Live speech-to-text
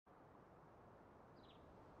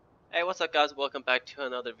Hey, what's up guys? Welcome back to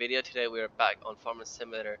another video. Today we are back on Farming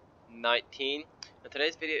Simulator 19. And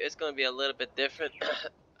today's video is going to be a little bit different.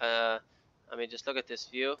 Just look at this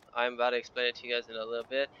view. I'm about to explain it to you guys in a little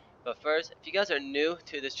bit. But first, if you guys are new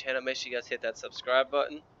to this channel, make sure you guys hit that subscribe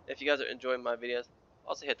button. If you guys are enjoying my videos,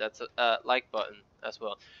 also hit that like button as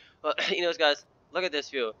well. Well, guys, look at this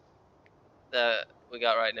view that we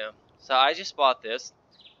got right now. So I just bought this.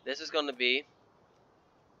 This is going to be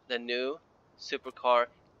the new supercar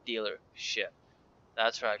dealership.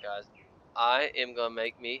 That's right, guys. I am gonna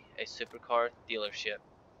make me a supercar dealership.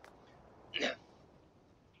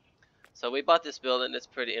 So we bought this building. It's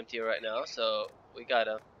pretty empty right now. So we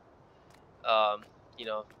gotta, um,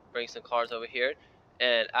 bring some cars over here.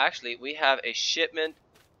 And actually, we have a shipment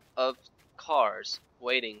of cars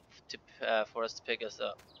waiting to for us to pick us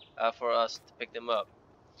up, for us to pick them up.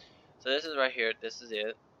 So this is right here. This is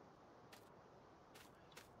it.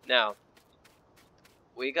 Now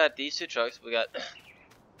we got these two trucks. We got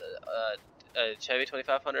a Chevy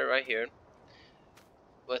 2500 right here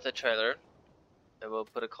with a trailer, and we'll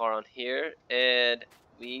put a car on here, and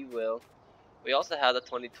we also have the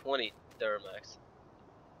 2020 Duramax,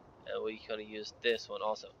 and we're gonna use this one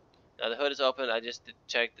also. Now the hood is open. I just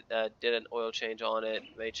did an oil change on it,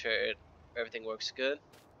 made sure everything works good.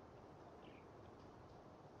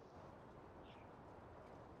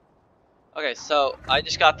 Okay, so I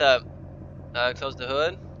just got the close the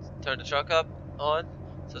hood, turn the truck up on.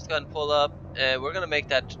 So let's go ahead and pull up, and we're gonna make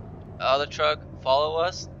that other truck follow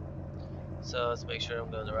us. So let's make sure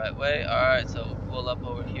I'm going the right way. Alright, so we'll pull up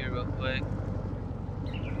over here real quick.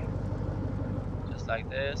 Just like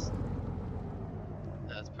this.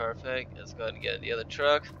 That's perfect. Let's go ahead and get in the other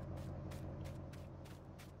truck.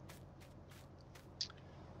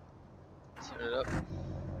 Turn it up.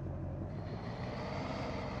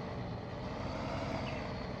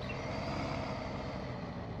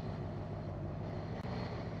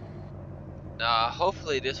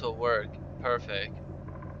 Hopefully this will work. Perfect.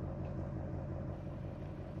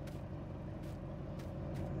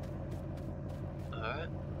 Alright.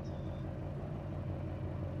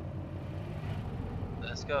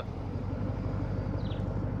 Let's go.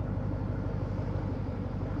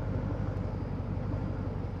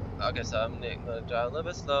 Okay, so I'm gonna drive a little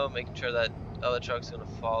bit slow, making sure that other truck's gonna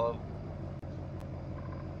follow.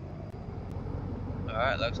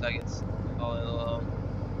 Alright, looks like it's following along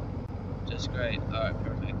just great. Alright,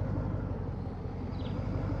 perfect.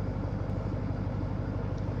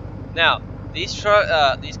 Now, these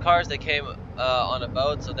cars, they came on a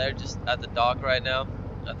boat, so they're just at the dock right now,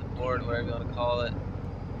 at the port, whatever you want to call it,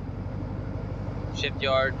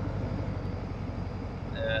 shipyard.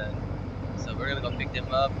 And so we're gonna go pick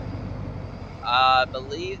them up. I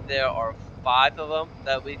believe there are 5 of them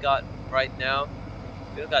that we got right now.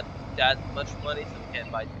 We don't got that much money, so we can't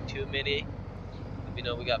buy too many.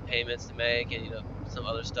 We got payments to make, and some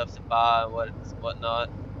other stuff to buy and whatnot.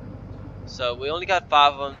 So we only got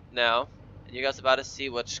 5 of them now, and you guys are about to see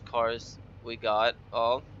which cars we got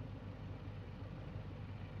all.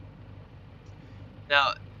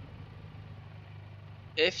 Now,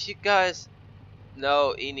 if you guys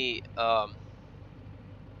know any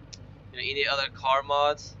any other car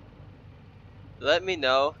mods, let me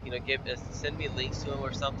know. Send me links to them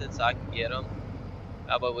or something so I can get them.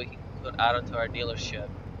 But we can add them to our dealership.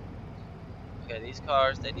 Okay, these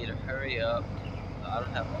cars, they need to hurry up. I don't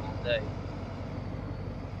have all day.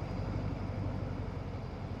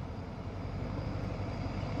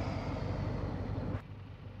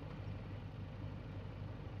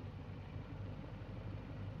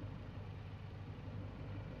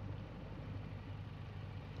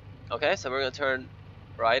 Okay, so we're gonna turn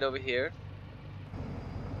right over here.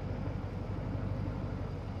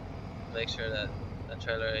 Make sure that the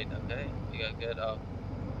trailer ain't okay. We got good. Oh.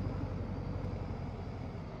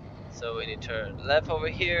 So we need to turn left over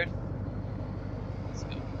here. Let's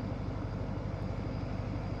go.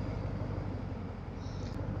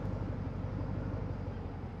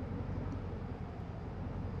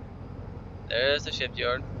 There's the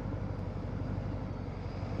shipyard.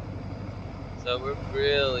 So we're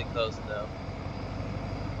really close now.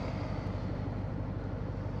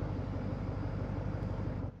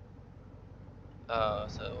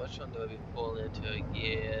 So which one do we pull into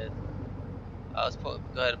again? Let's go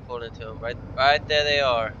ahead and pull into them. Right there they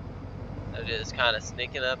are. They're just kind of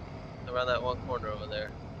sneaking up around that one corner over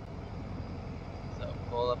there. So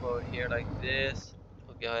pull up over here like this.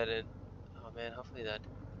 We'll go ahead and, oh man, hopefully that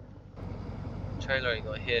trailer ain't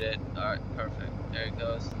gonna hit it. Alright, perfect. There it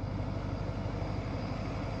goes.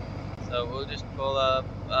 So we'll just pull up.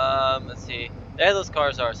 Let's see. There those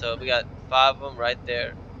cars are. So we got 5 of them right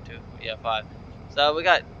there. 2, yeah, 5. So we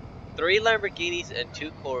got 3 Lamborghinis and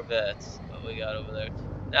 2 Corvettes. What we got over there.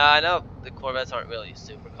 Now I know the Corvettes aren't really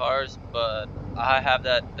supercars, but I have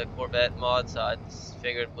the Corvette mod, so I just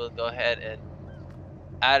figured we'll go ahead and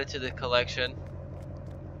add it to the collection.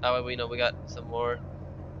 That way we know we got some more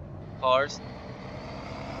cars.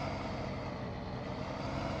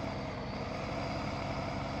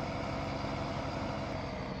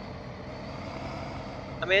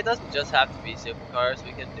 I mean, it doesn't just have to be supercars.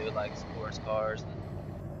 We can do like sports cars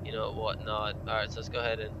and whatnot. Alright, so let's go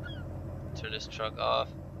ahead and turn this truck off.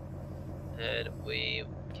 And we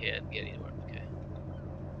can't get anywhere. Okay.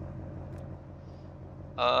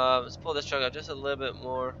 Let's pull this truck up just a little bit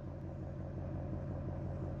more.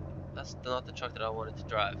 That's not the truck that I wanted to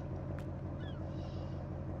drive.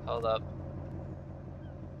 Hold up.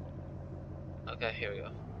 Okay, here we go.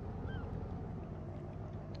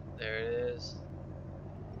 There it is.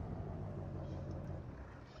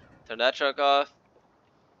 Turn that truck off.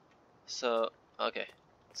 So, okay.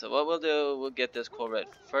 So what we'll do, we'll get this Corvette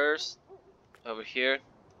first. Over here.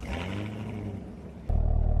 So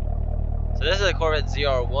this is a Corvette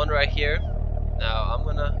ZR1 right here. Now I'm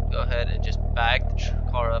gonna go ahead and just back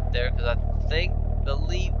the car up there because I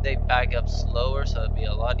believe they back up slower, so it'd be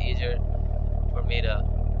a lot easier for me to,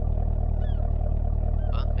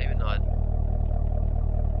 well, maybe not,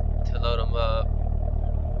 to load them up.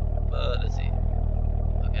 But let's see.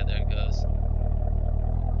 Okay, there it goes.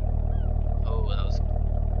 Oh, that was.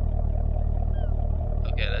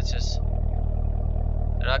 Okay, that's just.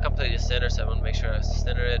 They're not completely centered, so I want to make sure I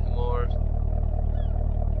center it more.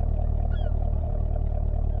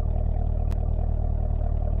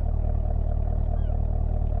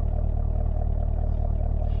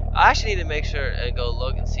 I actually need to make sure and go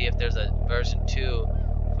look and see if there's a version 2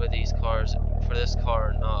 for these cars, for this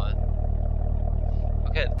car or not.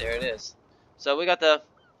 Okay, there it is. So we got the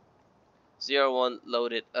 01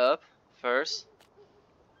 loaded up first.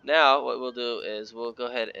 Now what we'll do is we'll go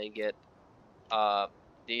ahead and get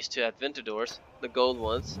these 2 Aventadors, the gold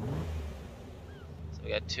ones. So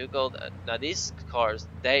we got 2 gold. Now these cars,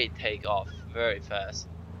 they take off very fast.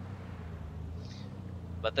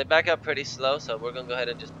 But they back up pretty slow, so we're gonna go ahead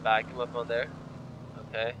and just back them up on there.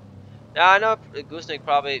 Okay. Now I know a gooseneck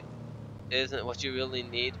probably isn't what you really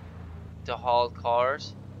need to haul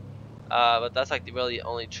cars, but that's like the really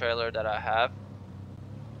only trailer that I have.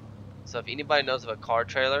 So if anybody knows of a car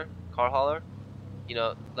hauler,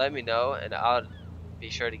 let me know and I'll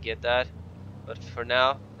be sure to get that. But for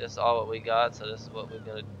now, this is all what we got, so this is what we're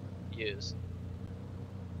gonna use.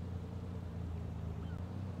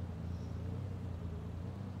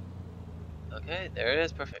 Okay, there it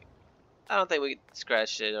is, perfect. I don't think we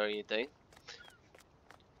scratched it or anything.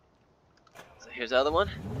 So here's the other one.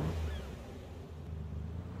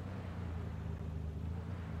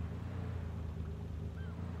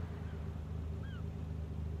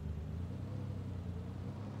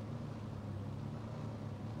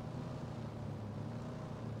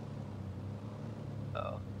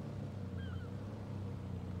 Uh-oh.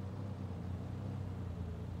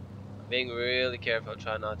 Being really careful,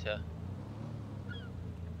 try not to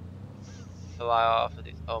fly off of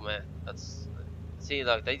these. Oh man, that's. See,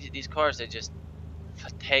 look, these cars, they just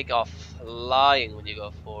take off flying when you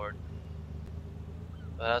go forward.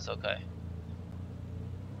 But that's okay.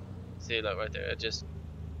 See, look right there. It just.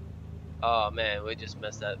 Oh man, we just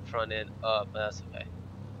messed that front end up, but that's okay.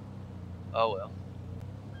 Oh well.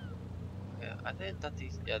 Yeah, I think that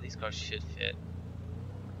these cars should fit.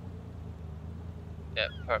 Yeah,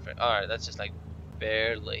 perfect. Alright, that's just like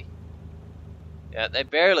barely. Yeah, they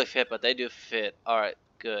barely fit, but they do fit. Alright,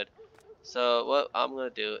 good. So what I'm gonna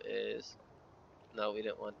do is, no, we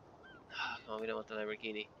didn't want. Oh, we don't want the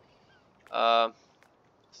Lamborghini.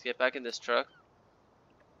 Let's get back in this truck.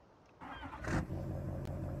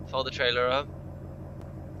 Fold the trailer up.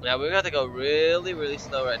 Now we're gonna have to go really, really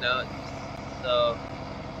slow right now, so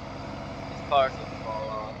these parts will fall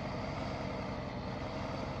off.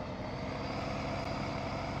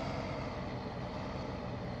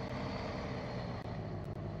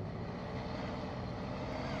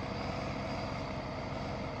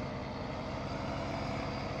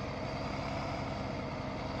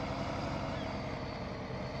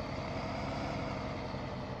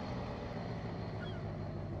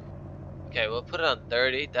 Okay, we'll put it on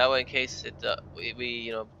 30. That way, in case it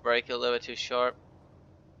we break a little bit too sharp,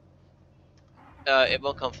 it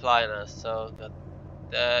won't come flying on us. So got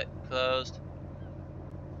that closed.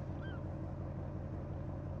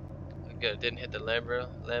 Good, didn't hit the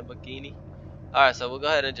Lamborghini. All right, so we'll go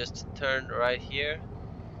ahead and just turn right here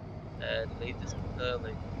and leave this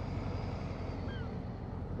building.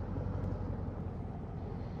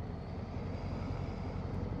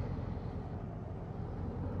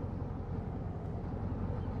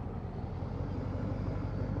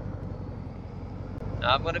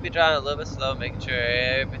 Now I'm gonna be driving a little bit slow, making sure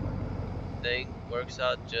everything works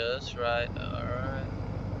out just right. Alright.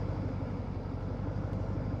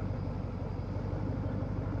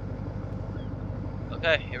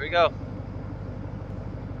 Okay, here we go.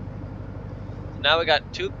 So now we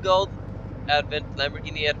got 2 gold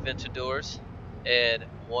Lamborghini Aventadors and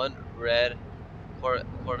 1 red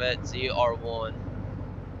Corvette ZR1.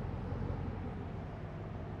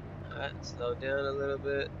 Alright, slow down a little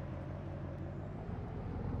bit.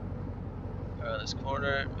 Around this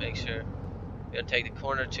corner, make sure you don't take the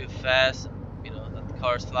corner too fast. You know, let the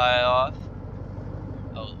cars fly off.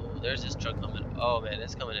 Oh, ooh, there's this truck coming. Oh man,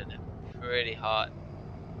 it's coming in pretty hot.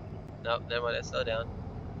 Nope, never mind. Let's slow down.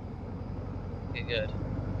 Okay, good.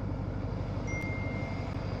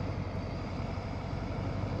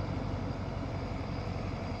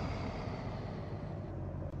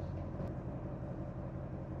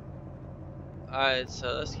 Alright,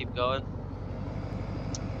 so let's keep going.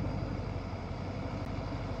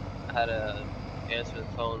 I had to answer the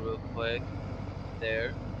phone real quick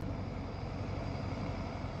there.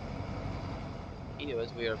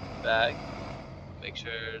 Anyways, we are back. Make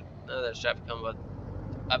sure none of that traffic comes up.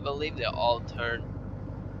 I believe they all turn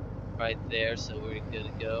right there, so we're good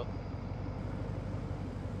to go.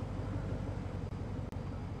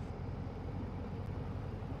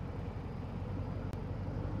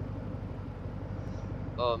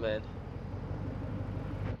 Oh man.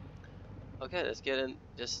 Okay, let's get in.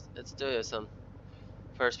 Let's do some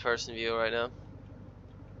first person view right now.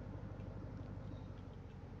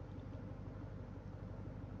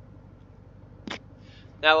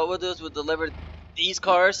 Now what we'll do is we'll deliver these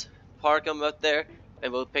cars, park them up there,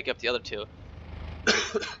 and we'll pick up the other 2.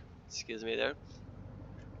 Excuse me there.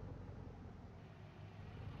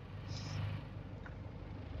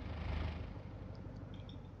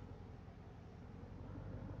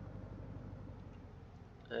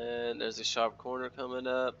 And there's a sharp corner coming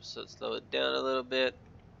up, so slow it down a little bit.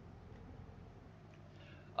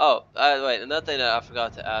 Oh, wait, another thing that I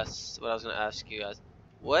forgot to ask, what I was going to ask you guys.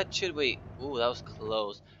 What should we, ooh, that was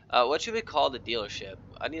close. What should we call the dealership?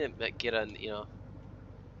 I need to get a,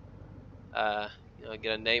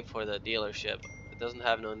 get a name for the dealership. It doesn't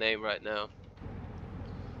have no name right now.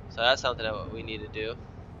 So that's something that we need to do.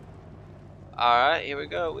 Alright, here we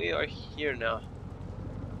go. We are here now.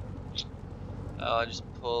 I'll just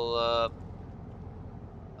pull up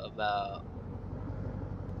about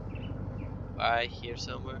right here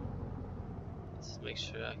somewhere. Let's make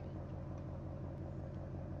sure I can.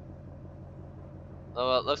 Oh,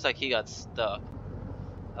 well, it looks like he got stuck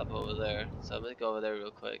up over there. So I'm gonna go over there real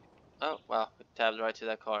quick. Oh, wow. We tabbed right to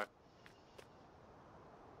that car.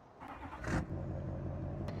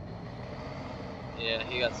 Yeah,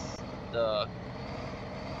 he got stuck.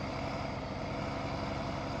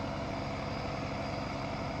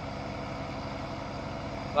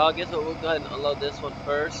 Well, I guess what, we'll go ahead and unload this one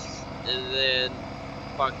first, and then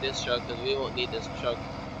park this truck, because we won't need this truck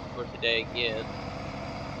for today again.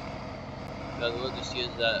 Because we'll just use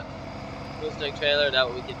that full strength trailer, that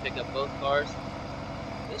way we can pick up both cars.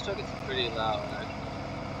 This truck is pretty loud, actually.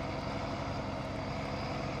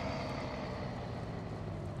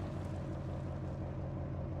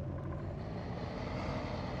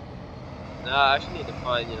 Now I actually need to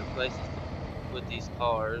find places to put these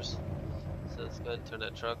cars. So let's go ahead and turn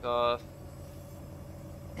that truck off.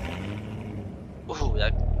 Ooh,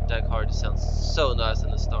 that car just sounds so nice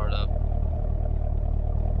in the startup.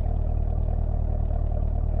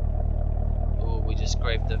 Ooh, we just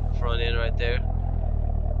scraped the front end right there.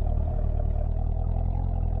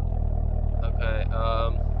 Okay,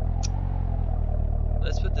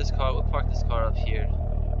 let's put this car, we'll park this car up here.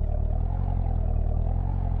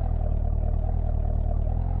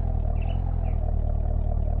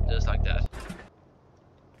 Just like that.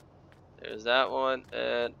 There's that one,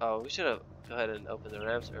 and oh, we should have go ahead and opened the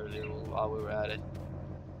ramps earlier while we were at it.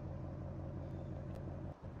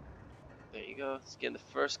 There you go. Let's get in the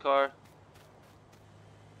first car.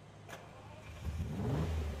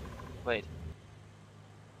 Wait.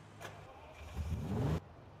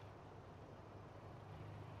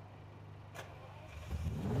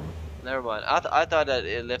 Never mind. I thought that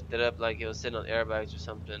it lifted up like it was sitting on airbags or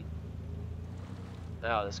something.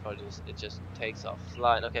 Now this car just takes off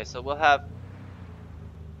flying. Okay, so we'll have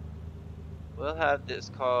this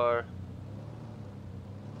car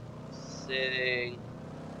sitting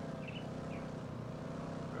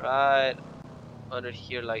right under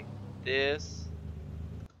here like this,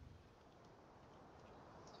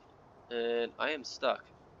 and I am stuck.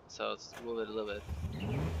 So let's move it a little bit.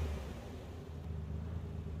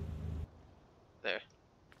 There.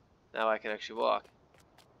 Now I can actually walk.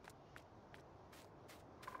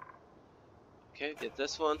 Okay, get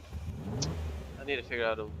this one. I need to figure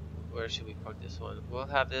out where should we park this one. We'll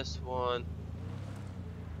have this one.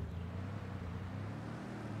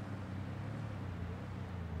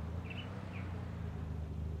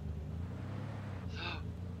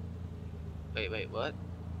 Wait, what?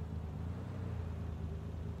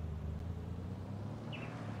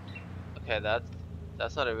 Okay,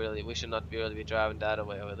 that's not a really. We should not be really be driving that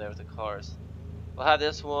away over there with the cars. We'll have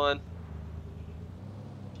this one.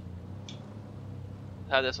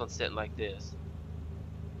 Have this one sitting like this.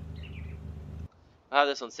 We'll have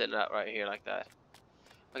this one sitting out right here like that.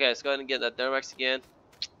 Okay, let's go ahead and get that Duramax again,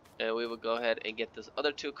 and we will go ahead and get those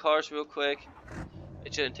other two cars real quick.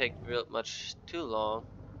 It shouldn't take real much too long,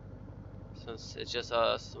 since it's just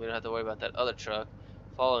us. We don't have to worry about that other truck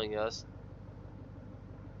following us.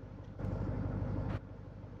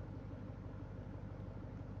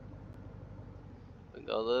 We can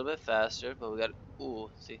go a little bit faster, but we got.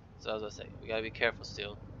 Ooh, see, that's what I was gonna say. We gotta be careful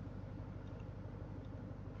still.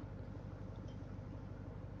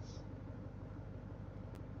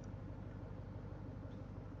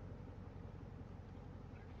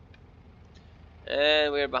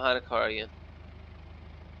 And we're behind a car again.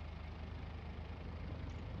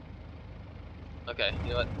 Okay,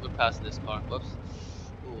 you know what? We're passing this car. Whoops.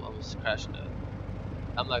 Ooh, almost crashing it.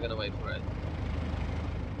 I'm not gonna wait for it.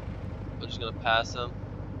 We're just gonna pass them,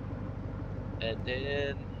 and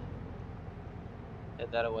then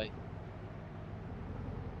head that away.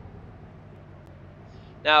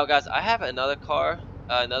 Now, guys, I have another car,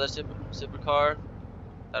 another supercar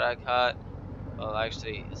that I got. Well,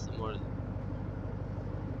 actually, it's more.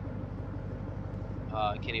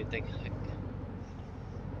 I can't even think.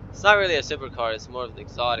 It's not really a supercar. It's more of an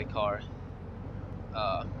exotic car.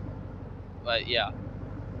 Uh, but yeah,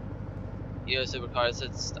 you know,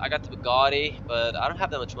 supercars. I got the Bugatti, but I don't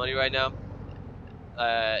have that much money right now.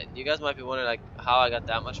 You guys might be wondering like how I got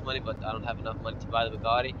that much money, but I don't have enough money to buy the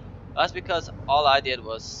Bugatti. That's because all I did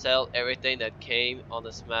was sell everything that came on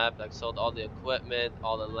this map, like sold all the equipment,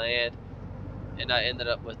 all the land, and I ended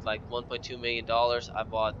up with like $1.2 million. I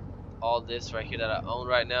bought all this right here that I own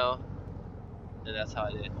right now, and that's how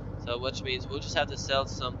I did. So which means we'll just have to sell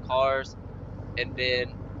some cars, and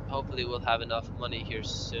then hopefully we'll have enough money here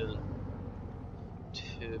soon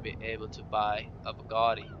to be able to buy a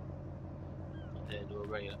Bugatti, and we'll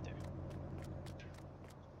bring it up there.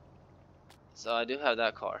 So I do have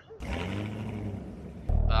that car.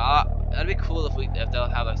 That'd be cool if they'll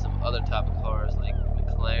have like some other type of cars like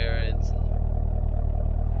McLarens.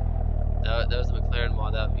 There was a McLaren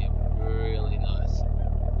mod, that would be really nice.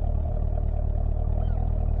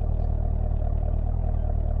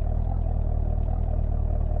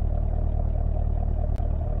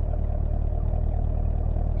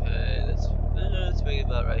 Okay, let's bring it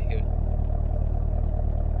about right here.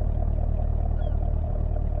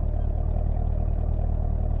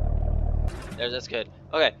 That's good.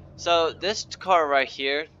 Okay, so this car right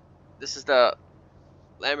here, this is the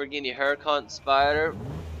Lamborghini Huracan Spider.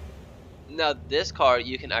 Now this car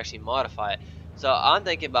you can actually modify it. So I'm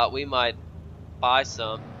thinking about we might buy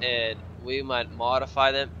some and we might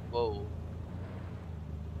modify them. Whoa.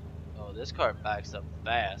 Oh, this car backs up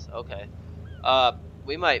fast. Okay.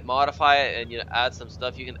 We might modify it and add some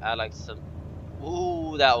stuff. You can add like some.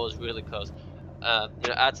 Ooh, that was really close.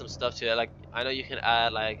 Add some stuff to it. Like I know you can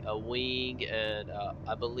add like a wing and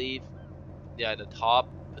I believe, yeah, the top.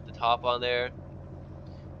 Put the top on there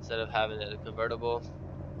instead of having it a convertible.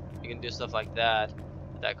 You can do stuff like that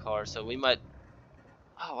with that car. So we might.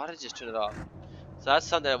 Oh, why did I just turn it off? So that's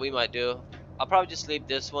something that we might do. I'll probably just leave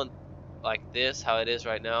this one like this, how it is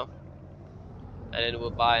right now, and then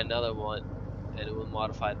we'll buy another one, and we'll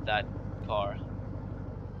modify that car.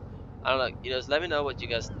 I don't know. Just let me know what you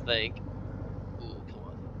guys think. Ooh, come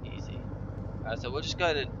on, easy. Alright, so we'll just go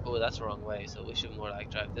ahead and. Oh, that's the wrong way. So we should more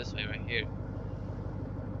like drive this way right here.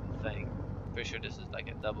 I think. Pretty sure this is like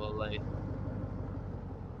a double lane.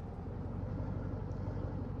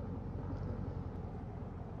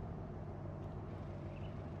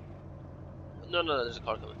 No, there's a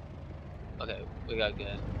car coming. Okay, we got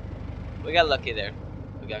good. We got lucky there.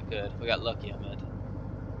 We got good. We got lucky, I meant.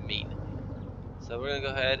 Mean. So we're gonna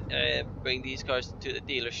go ahead and bring these cars to the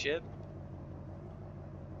dealership.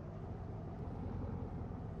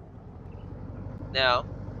 Now,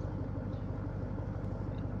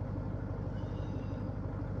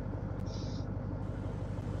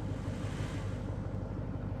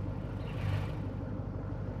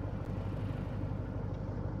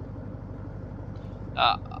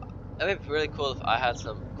 uh, it'd be really cool if I had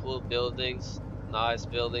some cool buildings, nice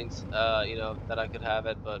buildings, that I could have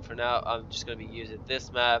it. But for now, I'm just gonna be using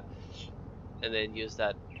this map, and then use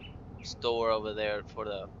that store over there for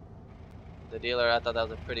the dealer. I thought that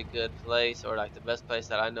was a pretty good place, or like the best place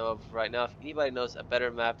that I know of right now. If anybody knows a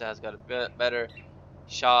better map that has got a better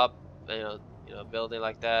shop, building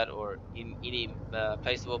like that, or any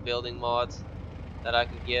placeable building mods that I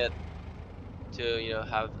can get to,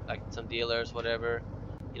 have like some dealers, whatever,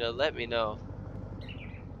 let me know.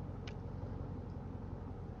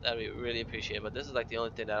 That'd be really appreciated. But this is like the only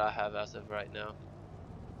thing that I have as of right now.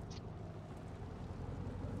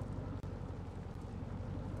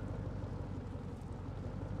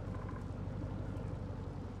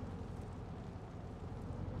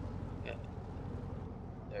 Okay,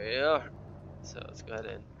 there you are. So let's go ahead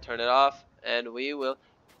and turn it off, and we will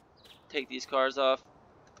take these cars off.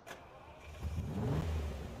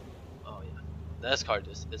 Oh yeah, this car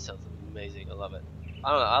it sounds amazing. I love it. I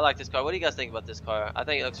don't know. I like this car. What do you guys think about this car? I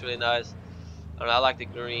think it looks really nice. I don't know. I like the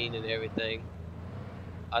green and everything.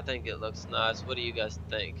 I think it looks nice. What do you guys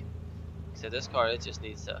think? So this car, it just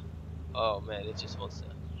needs to. Oh man, it just wants to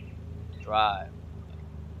drive.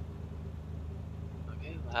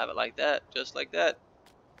 Okay, we'll have it like that, just like that.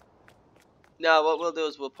 Now what we'll do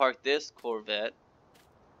is we'll park this Corvette.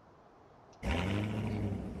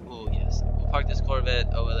 Oh yes, we'll park this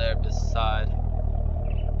Corvette over there beside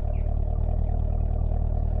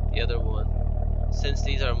the other one. Since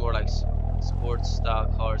these are more like sports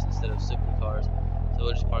style cars instead of supercars, so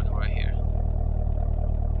we'll just park them right here.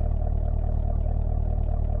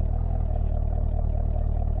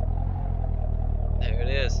 There it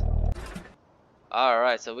is.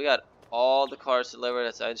 Alright, so we got all the cars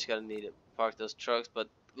delivered, so I just gotta need to park those trucks. But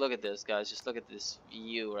look at this, guys. Just look at this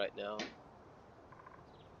view right now.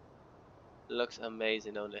 It looks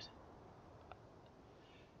amazing, don't it?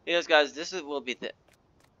 Yes, guys, this will be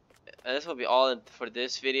all for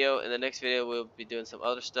this video. In the next video, we'll be doing some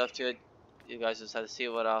other stuff to it. You guys just have to see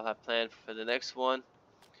what I'll have planned for the next one.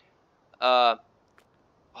 Oh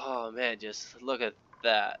man, just look at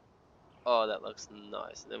that. Oh, that looks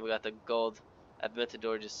nice. And then we got the gold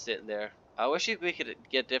Aventador just sitting there. I wish we could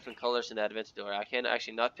get different colors in the Aventador. I can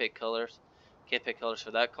actually not pick colors. Can't pick colors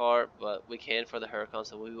for that car, but we can for the Huracan,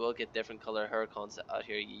 so we will get different color Huracans out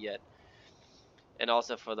here yet. And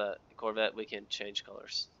also for the Corvette, we can change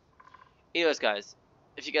colors. Anyways, guys,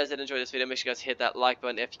 if you guys did enjoy this video, make sure you guys hit that like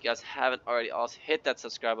button. If you guys haven't already, also hit that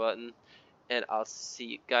subscribe button. And I'll see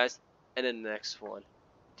you guys in the next one.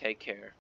 Take care.